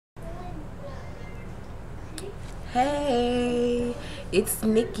Hey, it's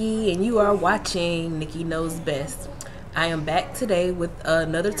Nikki, and you are watching Nikki Knows Best. I am back today with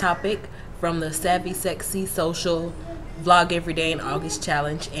another topic from the Savvy Sexy Social Vlog Every Day in August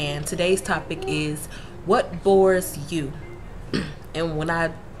Challenge, and today's topic is what bores you? And when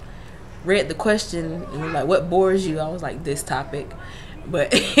I read the question, and like, what bores you? I was like, this topic.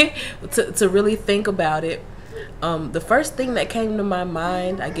 But to really think about it, the first thing that came to my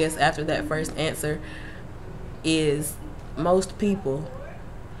mind, I guess, after that first answer is most people.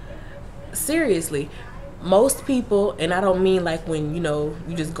 Seriously, most people, and I don't mean like when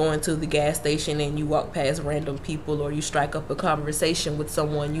you just go into the gas station and you walk past random people, or you strike up a conversation with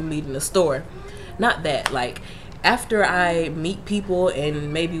someone you meet in a store. Not that. Like, after I meet people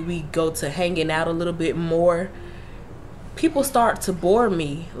and maybe we go to hanging out a little bit more, people start to bore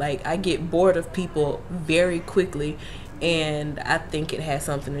me. Like, I get bored of people very quickly, and I think it has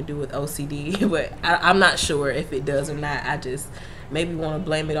something to do with OCD, but I'm not sure if it does or not. I just maybe want to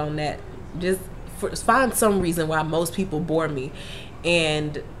blame it on that. Just find some reason why most people bore me,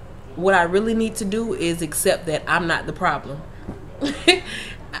 and what I really need to do is accept that I'm not the problem.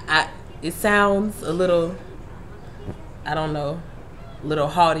 It sounds a little, I don't know, a little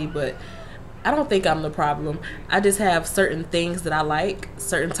haughty, but I don't think I'm the problem. I just have certain things that I like,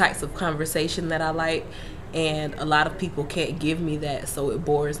 certain types of conversation that I like, and a lot of people can't give me that, so it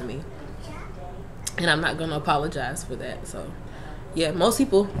bores me. And I'm not going to apologize for that. So, yeah, most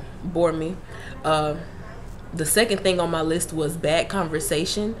people bore me. The second thing on my list was bad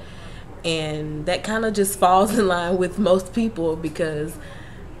conversation, and that kind of just falls in line with most people because,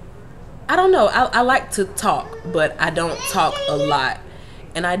 I don't know, I like to talk, but I don't talk a lot.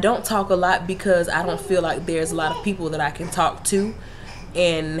 And I don't talk a lot because I don't feel like there's a lot of people that I can talk to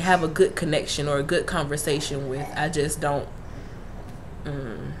and have a good connection or a good conversation with. I just don't.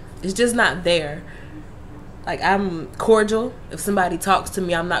 It's just not there. Like, I'm cordial. If somebody talks to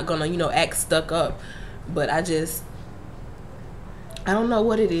me, I'm not gonna, act stuck up. But I don't know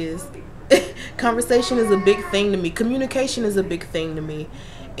what it is. Conversation is a big thing to me. Communication is a big thing to me.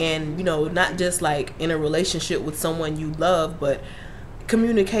 And, not just like in a relationship with someone you love, but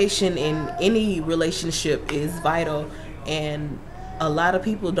communication in any relationship is vital, and a lot of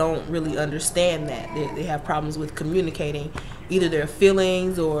people don't really understand that. They have problems with communicating either their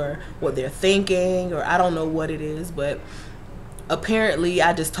feelings or what they're thinking, or I don't know what it is, but apparently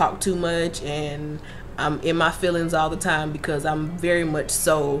I just talk too much and I'm in my feelings all the time because I'm very much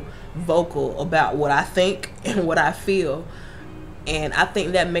so vocal about what I think and what I feel, and I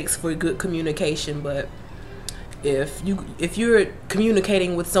think that makes for good communication. But if you're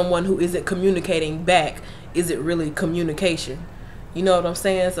communicating with someone who isn't communicating back, is it really communication? You know what I'm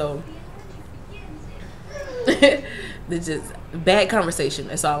saying? So it's just bad conversation.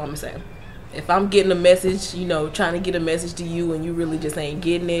 That's all I'm saying. If I'm getting a message, trying to get a message to you, and you really just ain't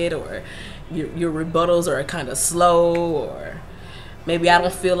getting it, or your rebuttals are kind of slow, or maybe I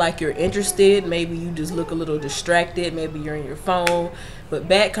don't feel like you're interested, maybe you just look a little distracted, maybe you're in your phone. But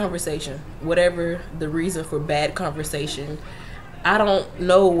bad conversation, whatever the reason for bad conversation, I don't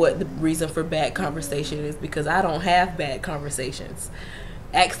know what the reason for bad conversation is because I don't have bad conversations.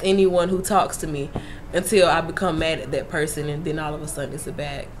 Ask anyone who talks to me until I become mad at that person, and then all of a sudden it's a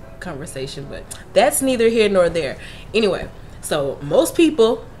bad conversation. But that's neither here nor there. Anyway, so most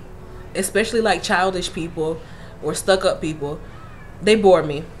people, especially like childish people or stuck up people, they bore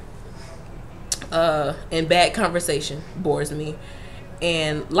me. And bad conversation bores me.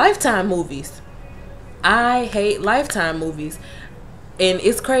 And Lifetime movies. I hate Lifetime movies. And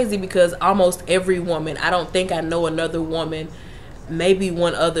it's crazy because almost every woman, I don't think I know another woman, maybe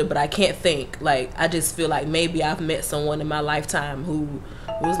one other, but I can't think. Like, I just feel like maybe I've met someone in my lifetime who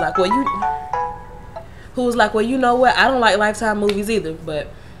was like, well, you know what? I don't like Lifetime movies either, but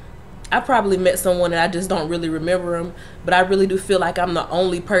I probably met someone and I just don't really remember them. But I really do feel like I'm the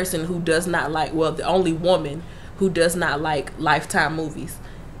only person who does not like, well, the only woman who does not like Lifetime movies.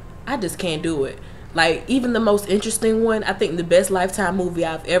 I just can't do it. Like, even the most interesting one, I think the best Lifetime movie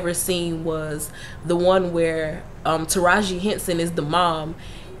I've ever seen was the one where Taraji Henson is the mom,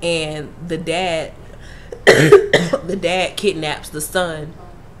 and the dad the dad kidnaps the son.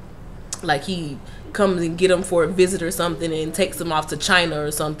 Like, he comes and get him for a visit or something and takes him off to China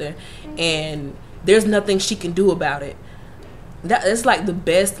or something, and there's nothing she can do about it. That's like the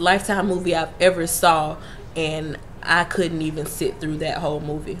best Lifetime movie I've ever saw, and I couldn't even sit through that whole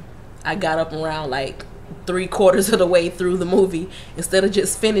movie. I got up around like 3/4 of the way through the movie instead of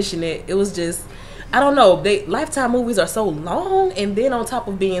just finishing it. It was just, I don't know, Lifetime movies are so long, and then on top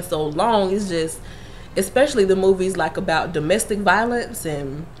of being so long, it's just, especially the movies like about domestic violence,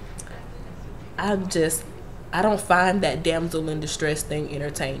 and I don't find that damsel in distress thing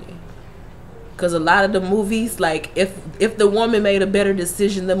entertaining. Because a lot of the movies, like, if the woman made a better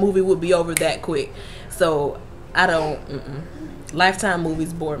decision, the movie would be over that quick. So I don't. Lifetime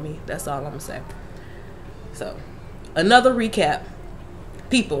movies bore me. That's all I'm gonna say. So another recap: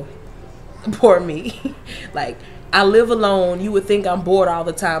 people bore me. Like, I live alone. You would think I'm bored all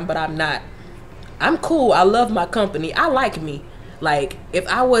the time, but I'm not. I'm cool. I love my company. I like me. Like, if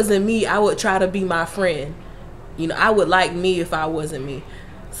I wasn't me, I would try to be my friend. You know, I would like me if I wasn't me.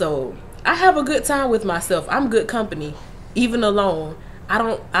 So I have a good time with myself. I'm good company, even alone.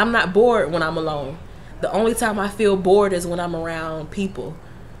 I'm not bored when I'm alone. The only time I feel bored is when I'm around people.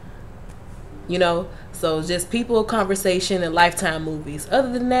 You know, so just people, conversation, and Lifetime movies.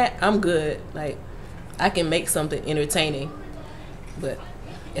 Other than that, I'm good. Like, I can make something entertaining. But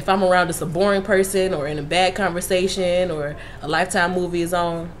if I'm around just a boring person or in a bad conversation or a Lifetime movie is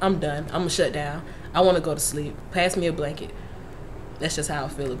on, I'm done. I'm gonna shut down. I want to go to sleep. Pass me a blanket. That's just how I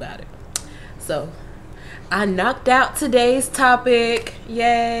feel about it. So I knocked out today's topic.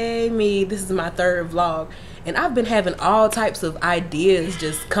 Yay me. This is my 3rd vlog. And I've been having all types of ideas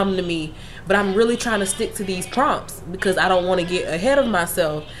just come to me. But I'm really trying to stick to these prompts because I don't want to get ahead of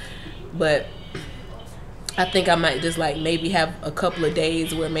myself. But I think I might just like maybe have a couple of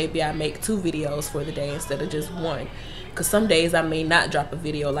days where maybe I make 2 videos for the day instead of just 1. Because some days I may not drop a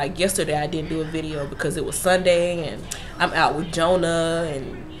video. Like yesterday I didn't do a video because it was Sunday and I'm out with Jonah,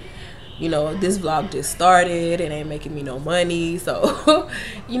 and you know, this vlog just started and ain't making me no money. So,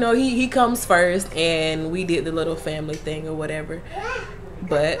 you know, he comes first, and we did the little family thing or whatever.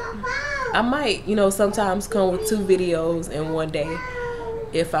 But I might, you know, sometimes come with 2 videos in one day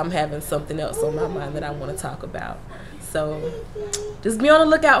if I'm having something else on my mind that I want to talk about. So just be on the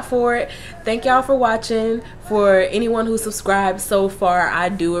lookout for it. Thank y'all for watching. For anyone who subscribed so far, I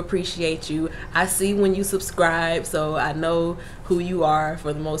do appreciate you. I see when you subscribe, so I know who you are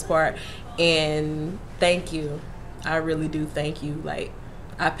for the most part. And thank you. I really do thank you. Like,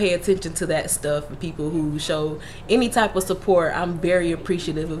 I pay attention to that stuff, and people who show any type of support, I'm very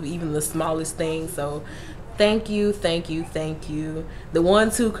appreciative of even the smallest thing. So thank you, thank you, thank you. The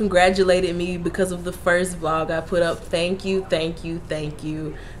ones who congratulated me because of the first vlog I put up, thank you, thank you, thank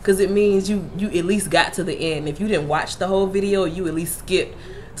you. Because it means you at least got to the end. If you didn't watch the whole video, you at least skipped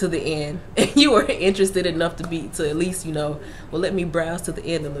to the end. And you were interested enough to at least, you know, well, let me browse to the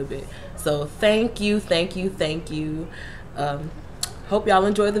end a little bit. So thank you, thank you, thank you. Hope y'all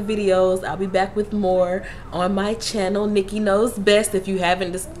enjoy the videos. I'll be back with more on my channel, Nikki Knows Best. If you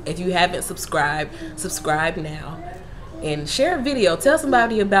haven't subscribed, subscribe now. And share a video. Tell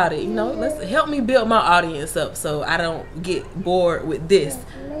somebody about it. You know, let's help me build my audience up so I don't get bored with this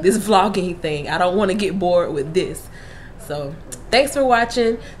vlogging thing. I don't want to get bored with this. So thanks for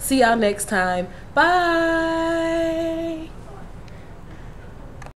watching. See y'all next time. Bye.